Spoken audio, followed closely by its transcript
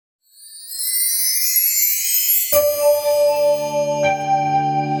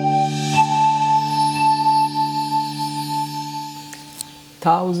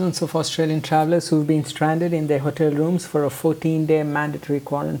Thousands of Australian travellers who've been stranded in their hotel rooms for a 14-day mandatory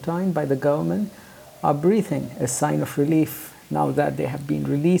quarantine by the government are breathing a sign of relief now that they have been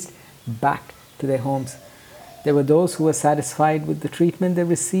released back to their homes. There were those who were satisfied with the treatment they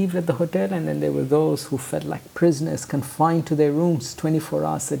received at the hotel, and then there were those who felt like prisoners confined to their rooms 24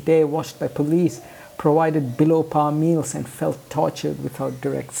 hours a day, watched by police, provided below par meals, and felt tortured without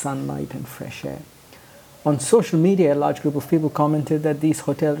direct sunlight and fresh air. On social media, a large group of people commented that these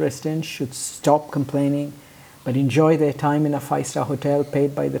hotel residents should stop complaining but enjoy their time in a five-star hotel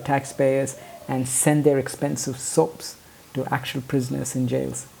paid by the taxpayers and send their expensive soaps to actual prisoners in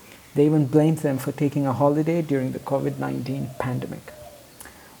jails. They even blamed them for taking a holiday during the COVID-19 pandemic.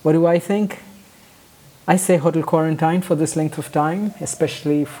 What do I think? I say hotel quarantine for this length of time,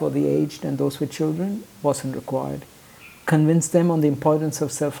 especially for the aged and those with children, wasn't required. Convince them on the importance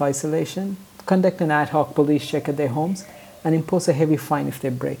of self-isolation, conduct an ad hoc police check at their homes, and impose a heavy fine if they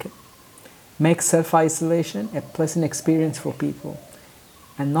break it. Make self-isolation a pleasant experience for people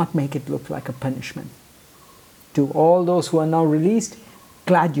and not make it look like a punishment. To all those who are now released,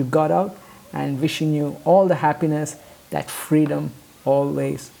 glad you got out and wishing you all the happiness that freedom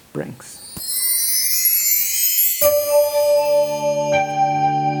always brings.